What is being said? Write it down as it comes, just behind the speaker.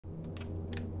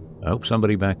I hope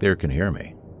somebody back there can hear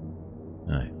me.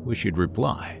 I wish you'd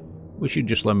reply. Wish you'd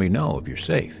just let me know if you're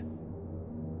safe.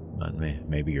 But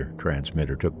maybe your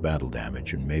transmitter took battle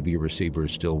damage and maybe your receiver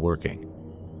is still working.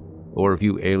 Or if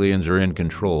you aliens are in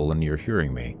control and you're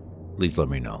hearing me, please let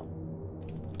me know.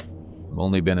 I've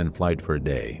only been in flight for a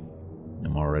day.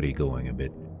 I'm already going a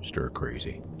bit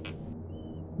stir-crazy.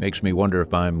 Makes me wonder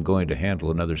if I'm going to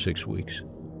handle another 6 weeks.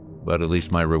 But at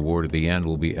least my reward at the end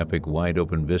will be epic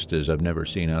wide-open vistas I've never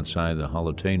seen outside the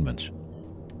holotainments.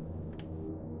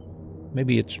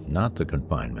 Maybe it's not the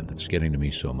confinement that's getting to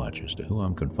me so much as to who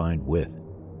I'm confined with.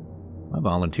 I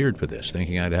volunteered for this,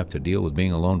 thinking I'd have to deal with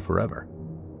being alone forever.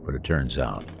 But it turns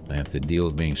out I have to deal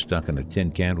with being stuck in a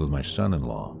tin can with my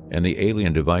son-in-law and the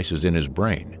alien devices in his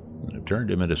brain that have turned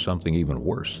him into something even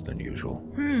worse than usual.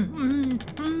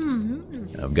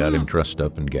 I've got him trussed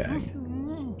up and gagged.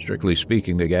 Strictly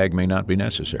speaking, the gag may not be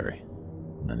necessary.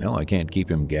 I know I can't keep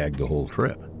him gagged the whole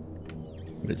trip.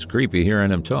 But it's creepy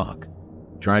hearing him talk.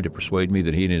 He tried to persuade me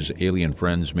that he and his alien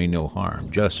friends mean no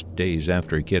harm, just days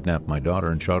after he kidnapped my daughter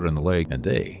and shot her in the leg, and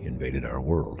they invaded our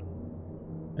world.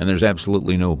 And there's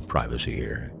absolutely no privacy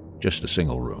here, just a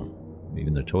single room.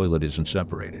 Even the toilet isn't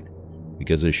separated,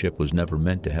 because this ship was never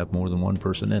meant to have more than one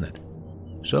person in it.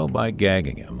 So by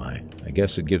gagging him, I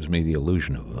guess it gives me the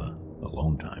illusion of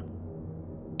alone time.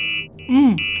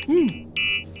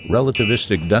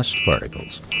 Relativistic dust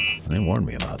particles. They warned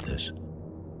me about this.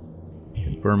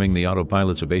 Confirming the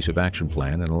autopilot's evasive action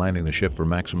plan and aligning the ship for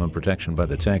maximum protection by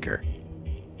the tanker.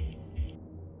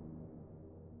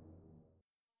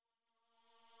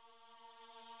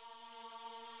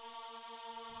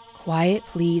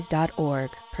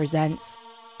 QuietPlease.org presents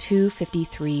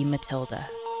 253 Mathilde.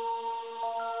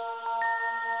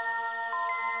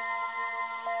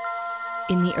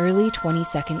 In the early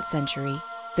 22nd century,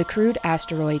 the crewed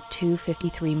asteroid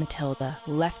 253 Mathilde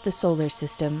left the solar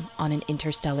system on an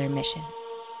interstellar mission.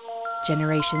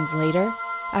 Generations later,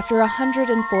 after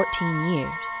 114 years,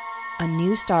 a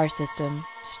new star system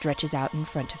stretches out in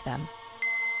front of them.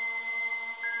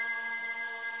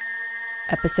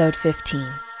 Episode 15.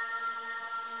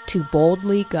 To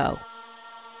boldly go.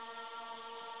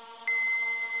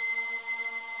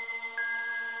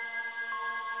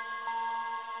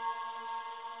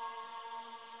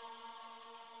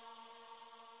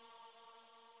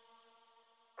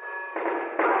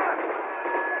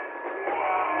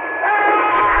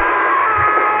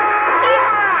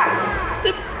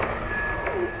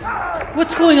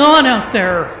 What's going on out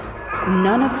there?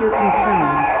 None of your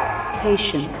concern.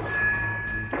 Patience.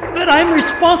 But I'm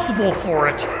responsible for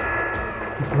it.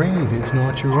 The brain is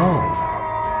not your own.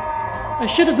 I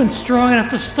should have been strong enough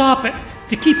to stop it,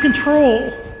 to keep control.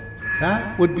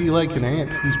 That would be like an ant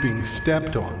who's being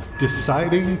stepped on,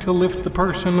 deciding to lift the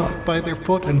person up by their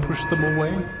foot and push them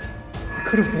away. I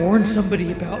could have warned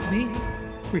somebody about me,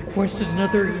 requested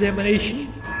another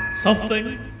examination,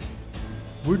 something.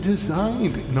 We're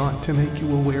designed not to make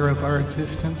you aware of our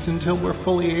existence until we're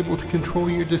fully able to control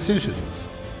your decisions.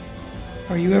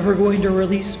 Are you ever going to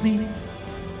release me?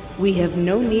 We have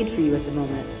no need for you at the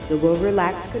moment, so we'll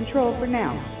relax control for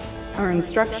now. Our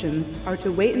instructions are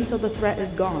to wait until the threat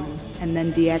is gone and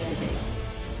then deactivate.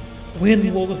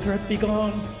 When will the threat be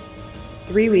gone?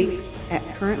 3 weeks at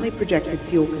currently projected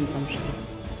fuel consumption.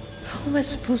 How am I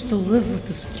supposed to live with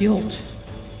this guilt?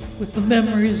 With the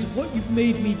memories of what you've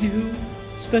made me do,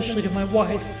 especially to my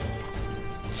wife?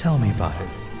 Tell me about it.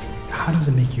 How does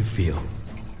it make you feel?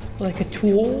 Like a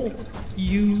tool?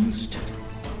 Used?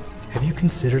 Have you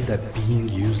considered that being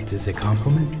used is a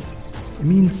compliment? It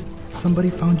means somebody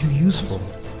found you useful.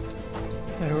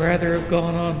 I'd rather have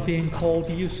gone on being called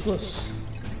useless.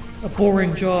 A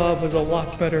boring job was a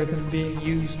lot better than being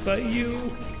used by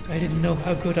you. I didn't know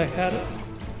how good I had it.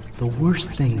 The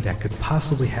worst thing that could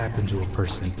possibly happen to a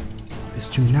person is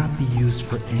to not be used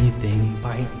for anything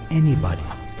by anybody.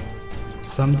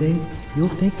 Someday, you'll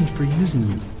thank me for using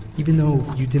you, even though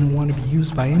you didn't want to be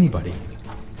used by anybody.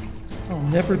 I'll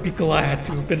never be glad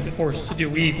to have been forced to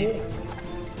do evil.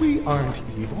 We aren't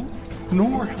evil,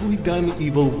 nor have we done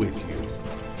evil with you.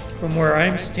 From where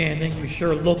I'm standing, we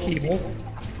sure look evil.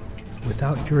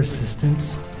 Without your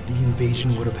assistance, the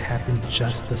invasion would have happened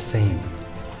just the same.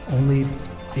 Only,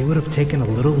 it would have taken a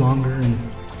little longer and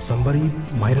somebody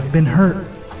might have been hurt.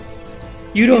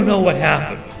 You don't know what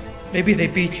happened. Maybe they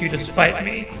beat you to spite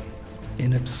me.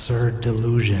 An absurd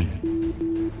delusion.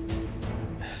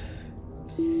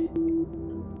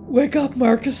 Wake up,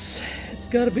 Marcus. It's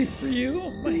gotta be for you.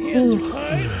 My hands are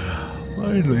tied.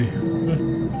 Finally.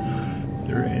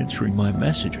 They're answering my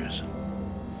messages.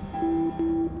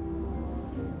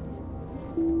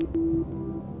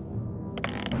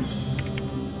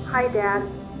 Hi, Dad.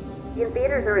 The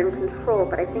invaders are in control,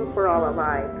 but I think we're all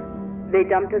alive. They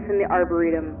dumped us in the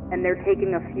Arboretum, and they're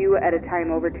taking a few at a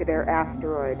time over to their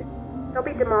asteroid. They'll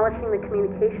be demolishing the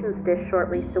communications dish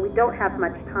shortly, so we don't have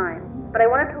much time. But I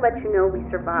wanted to let you know we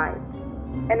survived.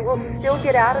 And we'll still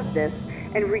get out of this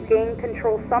and regain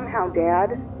control somehow,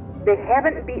 Dad. They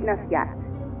haven't beaten us yet.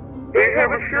 They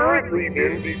have assuredly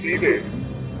been defeated,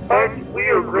 but we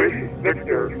are gracious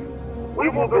victors. We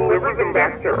will deliver them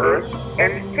back to Earth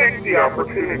and take the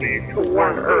opportunity to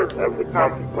warn Earth of the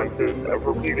consequences of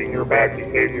repeating your bad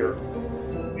behavior.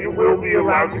 You will be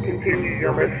allowed to continue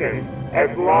your mission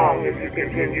as long as you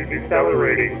continue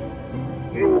decelerating.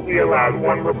 You will be allowed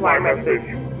one reply message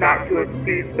not to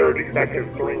exceed 30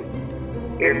 seconds length.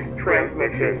 End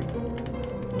transmission.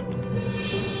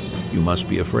 You must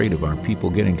be afraid of our people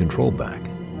getting control back,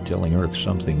 telling Earth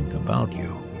something about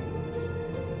you.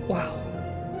 Wow.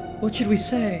 What should we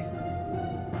say?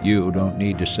 You don't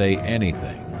need to say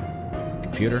anything.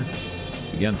 Computer,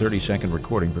 begin 30-second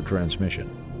recording for transmission.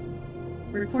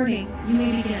 Recording, you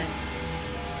may begin.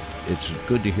 It's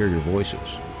good to hear your voices,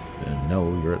 and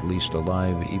know you're at least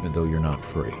alive even though you're not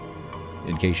free.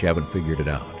 In case you haven't figured it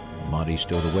out, Monty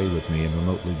stowed away with me and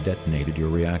remotely detonated your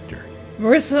reactor.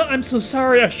 Marissa, I'm so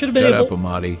sorry. I should have been able... Shut up,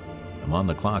 Amati. I'm on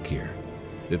the clock here.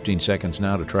 15 seconds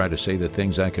now to try to say the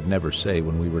things I could never say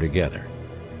when we were together.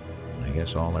 I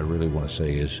guess all I really want to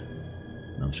say is,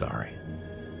 I'm sorry.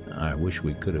 I wish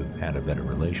we could have had a better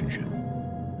relationship.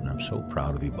 And I'm so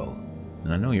proud of you both.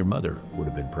 And I know your mother would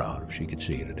have been proud if she could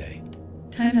see you today.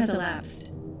 Time has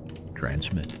elapsed.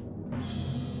 Transmit.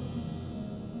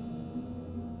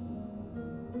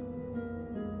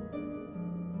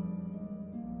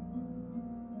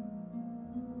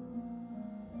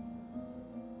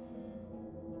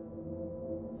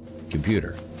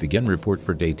 Computer, begin report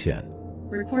for day 10.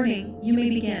 Recording, you may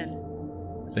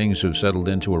begin. Things have settled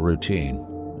into a routine.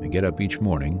 I get up each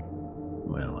morning,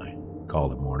 well, I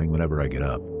call it morning whenever I get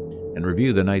up, and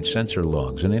review the night sensor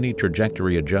logs and any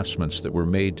trajectory adjustments that were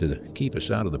made to keep us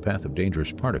out of the path of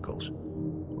dangerous particles.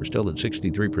 We're still at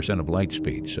 63% of light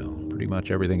speed, so pretty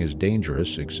much everything is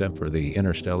dangerous except for the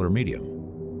interstellar medium.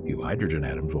 A few hydrogen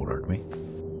atoms won't hurt me.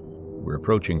 We're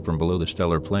approaching from below the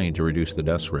stellar plane to reduce the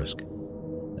dust risk.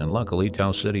 And luckily,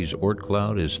 Tau City's Oort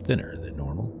cloud is thinner than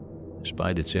normal,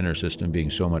 despite its inner system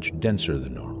being so much denser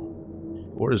than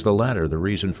normal. Or is the latter the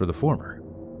reason for the former?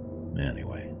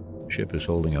 Anyway, ship is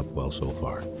holding up well so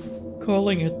far.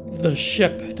 Calling it the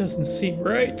ship doesn't seem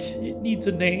right. It needs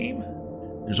a name.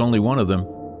 There's only one of them.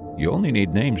 You only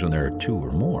need names when there are two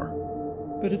or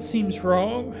more. But it seems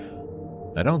wrong.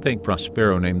 I don't think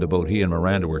Prospero named the boat he and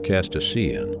Miranda were cast to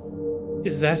sea in.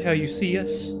 Is that how you see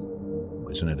us?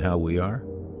 Isn't it how we are?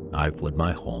 I fled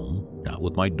my home, not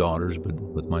with my daughters, but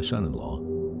with my son-in-law,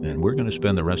 and we're going to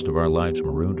spend the rest of our lives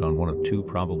marooned on one of two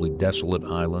probably desolate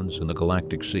islands in the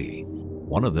galactic sea.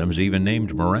 One of them's even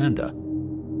named Miranda.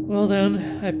 Well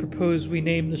then, I propose we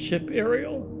name the ship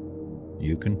Ariel.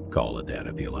 You can call it that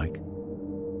if you like.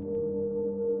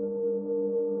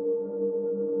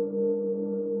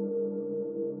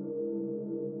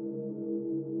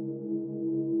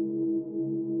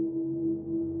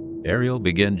 Ariel,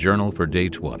 begin journal for day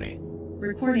 20.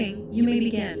 Recording, you may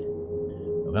begin.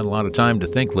 I've had a lot of time to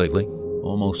think lately,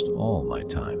 almost all my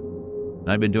time.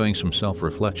 I've been doing some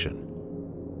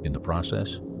self-reflection. In the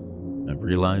process, I've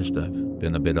realized I've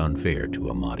been a bit unfair to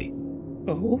Amati.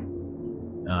 Oh?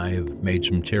 I've made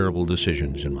some terrible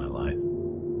decisions in my life.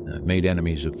 I've made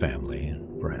enemies of family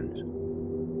and friends.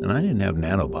 And I didn't have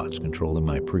nanobots controlling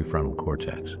my prefrontal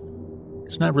cortex.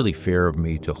 It's not really fair of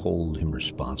me to hold him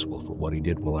responsible for what he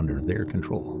did while under their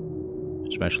control,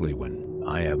 especially when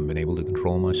I haven't been able to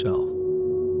control myself.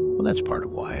 Well, that's part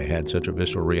of why I had such a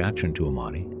visceral reaction to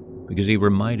Amati, because he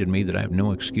reminded me that I have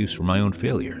no excuse for my own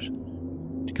failures.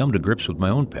 To come to grips with my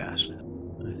own past,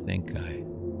 I think I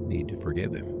need to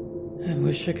forgive him. I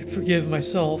wish I could forgive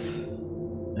myself.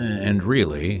 And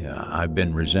really, I've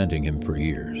been resenting him for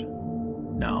years.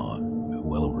 Now,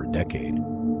 well over a decade,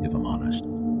 if I'm honest.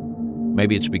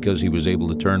 Maybe it's because he was able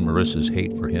to turn Marissa's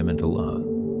hate for him into love.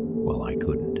 Well, I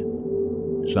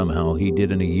couldn't. Somehow he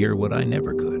did in a year what I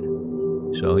never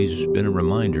could. So he's been a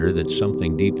reminder that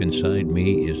something deep inside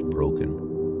me is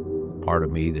broken. A part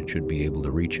of me that should be able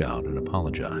to reach out and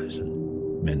apologize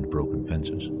and mend broken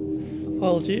fences.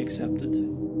 Apology accepted.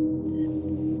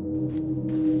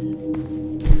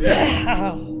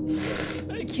 Ow.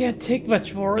 I can't take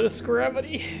much more of this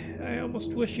gravity. I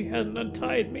almost wish you hadn't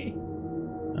untied me.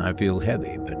 I feel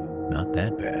heavy, but not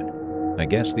that bad. I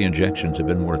guess the injections have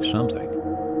been worth something.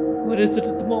 What is it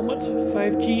at the moment?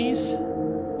 5 Gs?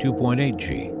 2.8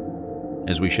 G.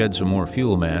 As we shed some more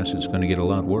fuel mass, it's going to get a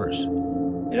lot worse.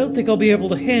 I don't think I'll be able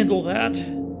to handle that.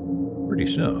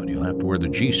 Pretty soon, you'll have to wear the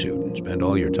G-suit and spend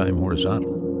all your time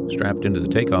horizontal, strapped into the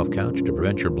takeoff couch to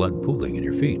prevent your blood pooling in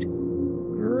your feet.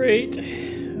 Great.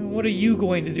 What are you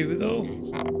going to do, though?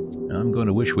 I'm going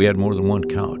to wish we had more than one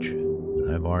couch.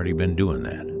 I've already been doing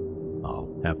that.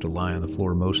 I'll have to lie on the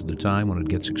floor most of the time when it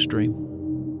gets extreme.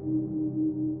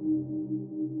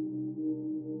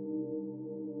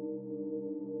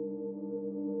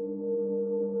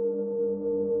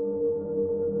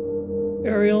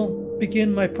 Ariel,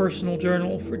 begin my personal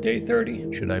journal for day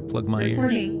 30. Should I plug my ears?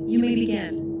 Recording, you may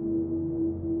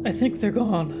begin. I think they're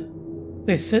gone.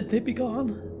 They said they'd be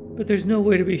gone, but there's no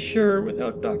way to be sure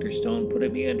without Dr. Stone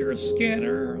putting me under a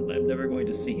scanner, and I'm never going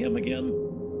to see him again.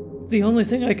 The only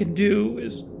thing I can do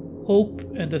is hope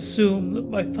and assume that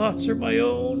my thoughts are my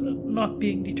own, not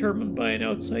being determined by an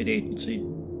outside agency.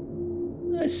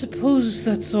 I suppose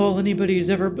that's all anybody's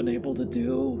ever been able to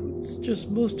do. It's just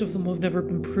most of them have never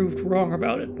been proved wrong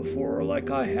about it before, like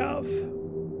I have.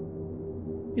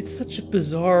 It's such a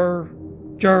bizarre,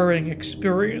 jarring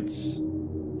experience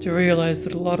to realize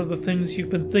that a lot of the things you've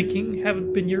been thinking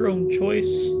haven't been your own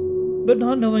choice, but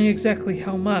not knowing exactly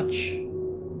how much.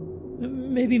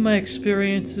 Maybe my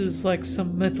experience is like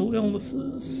some mental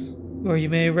illnesses, where you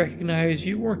may recognize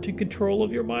you weren't in control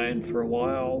of your mind for a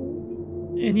while,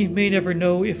 and you may never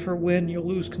know if or when you'll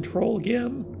lose control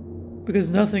again,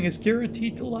 because nothing is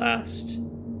guaranteed to last.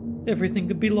 Everything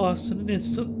could be lost in an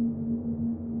instant.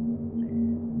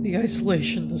 The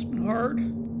isolation has been hard.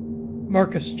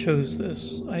 Marcus chose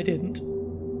this, I didn't.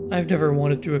 I've never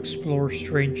wanted to explore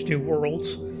strange new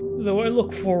worlds, though I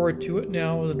look forward to it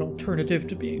now as an alternative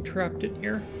to being trapped in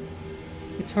here.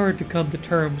 It's hard to come to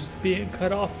terms with being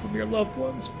cut off from your loved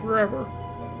ones forever,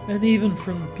 and even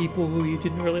from people who you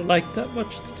didn't really like that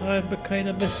much at the time but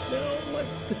kinda miss now, like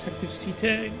Detective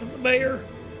C-Tang and the mayor.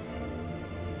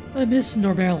 I miss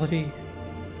normality,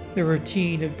 the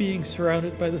routine of being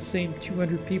surrounded by the same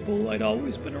 200 people I'd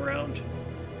always been around.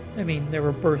 I mean, there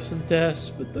were births and deaths,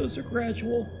 but those are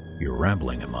gradual. You're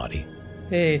rambling, Amadi.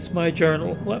 Hey, it's my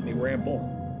journal. Let me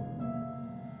ramble.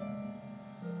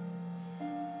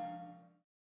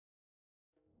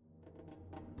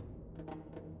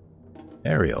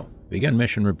 Ariel, begin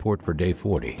mission report for day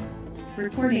 40.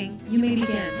 Reporting, you may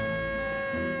begin.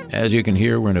 As you can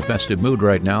hear, we're in a festive mood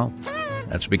right now.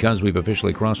 That's because we've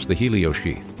officially crossed the helio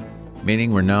sheath,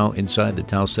 meaning we're now inside the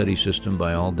Tau Ceti system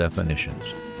by all definitions.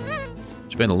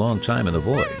 It's been a long time in the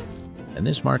void, and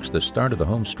this marks the start of the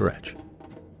home stretch.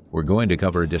 We're going to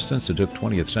cover a distance that took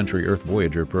 20th century Earth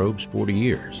Voyager probes 40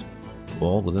 years,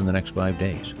 all within the next 5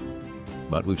 days.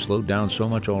 But we've slowed down so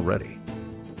much already,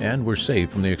 and we're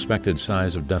safe from the expected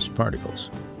size of dust particles.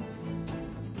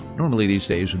 Normally these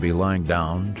days would be lying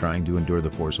down, trying to endure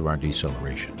the force of our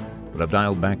deceleration, but I've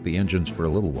dialed back the engines for a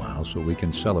little while so we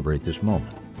can celebrate this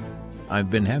moment. I've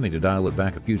been having to dial it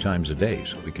back a few times a day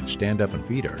so we can stand up and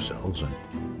feed ourselves and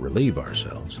relieve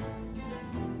ourselves.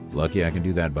 Lucky I can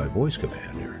do that by voice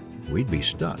command, or we'd be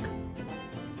stuck.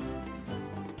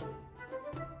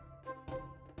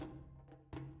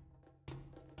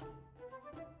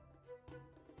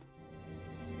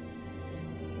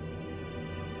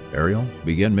 Ariel,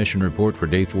 begin mission report for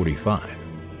day 45.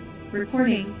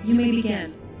 Reporting, you may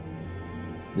begin.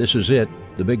 This is it,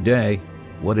 the big day,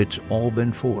 what it's all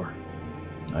been for.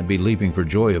 I'd be leaping for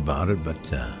joy about it, but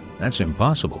that's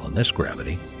impossible in this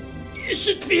gravity. You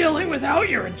should feel it without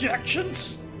your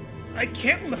injections. I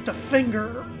can't lift a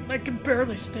finger. I can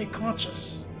barely stay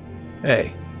conscious.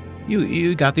 Hey,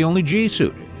 you got the only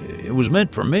G-suit. It was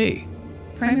meant for me.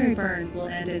 Primary burn will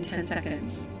end in 10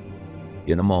 seconds.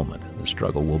 In a moment, the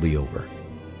struggle will be over.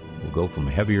 We'll go from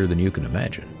heavier than you can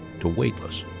imagine to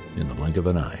weightless in the blink of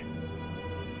an eye.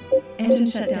 Engine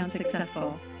shutdown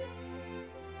successful.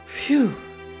 Phew.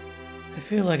 I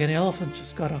feel like an elephant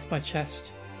just got off my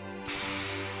chest.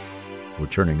 We're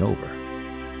turning over.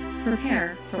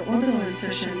 Prepare for orbital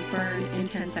insertion burn in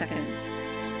 10 seconds.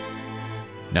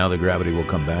 Now the gravity will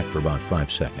come back for about 5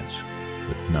 seconds,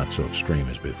 but not so extreme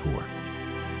as before.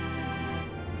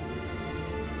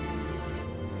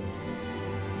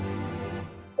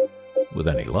 With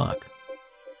any luck.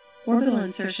 Orbital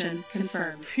insertion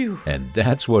confirmed. Phew. And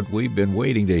that's what we've been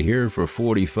waiting to hear for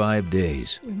 45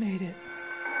 days. We made it.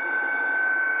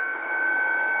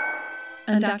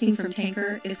 Undocking from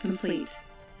tanker is complete.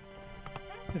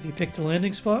 Have you picked a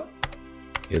landing spot?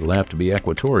 It'll have to be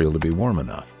equatorial to be warm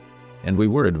enough. And we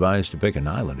were advised to pick an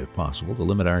island if possible to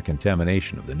limit our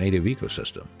contamination of the native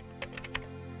ecosystem.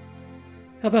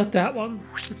 How about that one?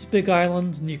 It's a big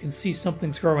island and you can see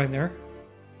something's growing there.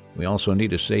 We also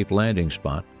need a safe landing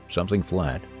spot, something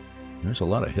flat. There's a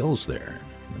lot of hills there.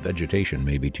 The vegetation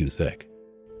may be too thick.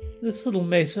 This little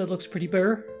mesa looks pretty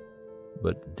bare.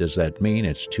 But does that mean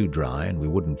it's too dry and we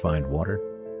wouldn't find water?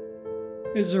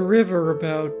 There's a river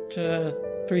about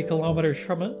 3 kilometers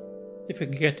from it, if we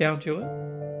can get down to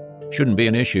it. Shouldn't be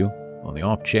an issue. On the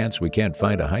off chance we can't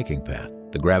find a hiking path,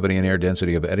 the gravity and air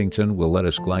density of Eddington will let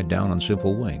us glide down on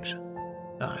simple wings.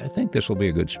 I think this will be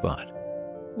a good spot.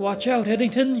 Watch out,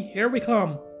 Eddington. Here we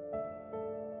come.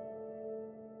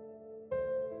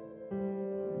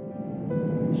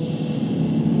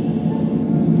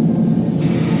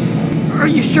 Are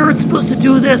you sure it's supposed to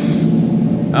do this?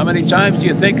 How many times do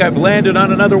you think I've landed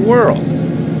on another world?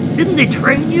 Didn't they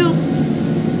train you?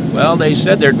 Well, they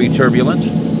said there'd be turbulence.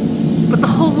 But the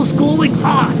hull was glowing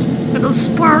hot, and those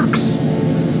sparks.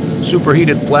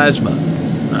 Superheated plasma.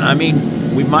 I mean,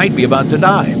 we might be about to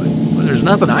die, but there's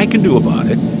nothing I can do about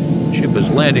it. The ship is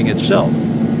landing itself.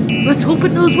 Let's hope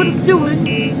it knows what it's doing.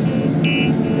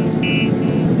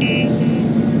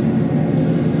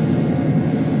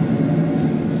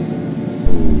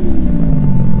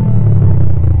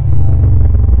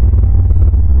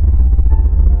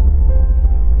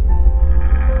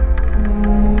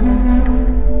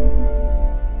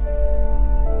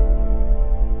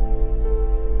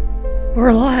 We're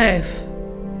alive!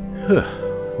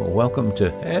 Well, welcome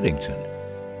to Eddington.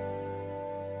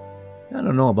 I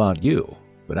don't know about you,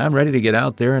 but I'm ready to get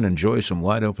out there and enjoy some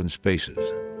wide open spaces.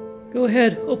 Go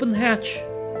ahead, open the hatch.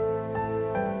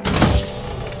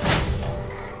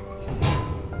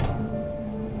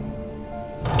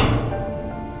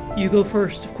 You go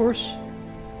first, of course.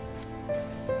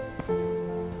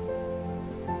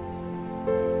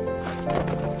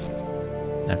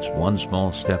 That's one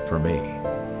small step for me.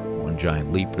 One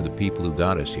giant leap for the people who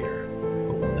got us here,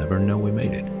 but we'll never know we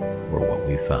made it, or what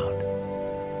we found.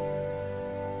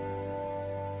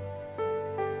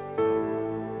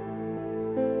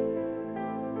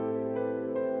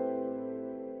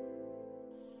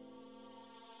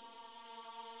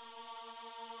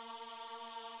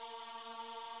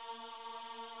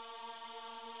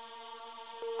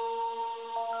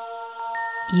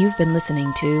 You've been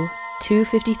listening to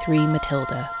 253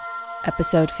 Mathilde,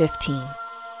 Episode 15,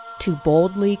 To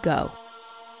Boldly Go.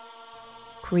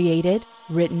 Created,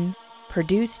 written,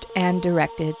 produced, and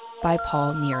directed by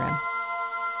Paul Neeram.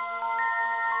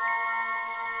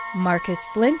 Marcus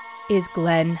Flint is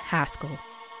Glenn Haskell.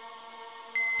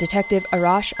 Detective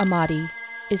Arash Ahmadi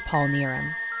is Paul Neeram.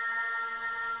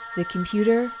 The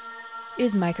computer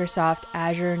is Microsoft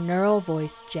Azure Neural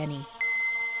Voice Jenny.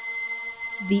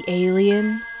 The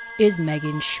alien is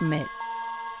Megan Schmidt.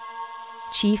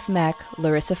 Chief Mech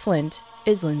Larissa Flint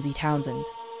is Lindsay Townsend.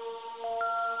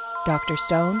 Dr.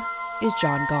 Stone is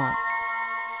John Gauntz.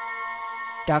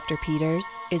 Dr. Peters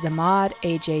is Ahmad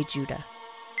A.J. Judah.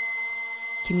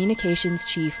 Communications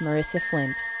Chief Marissa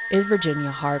Flint is Virginia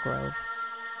Hargrove.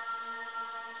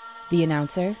 The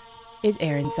announcer is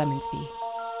Aaron Summonsby.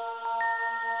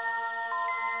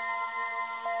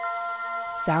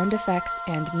 Sound effects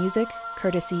and music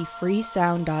courtesy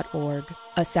freesound.org,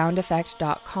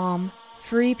 asoundeffect.com,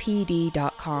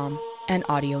 freepd.com, and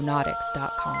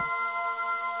audionautics.com.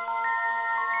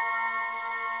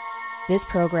 This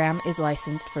program is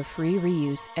licensed for free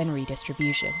reuse and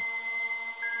redistribution.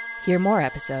 Hear more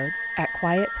episodes at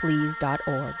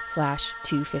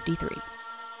quietplease.org/253.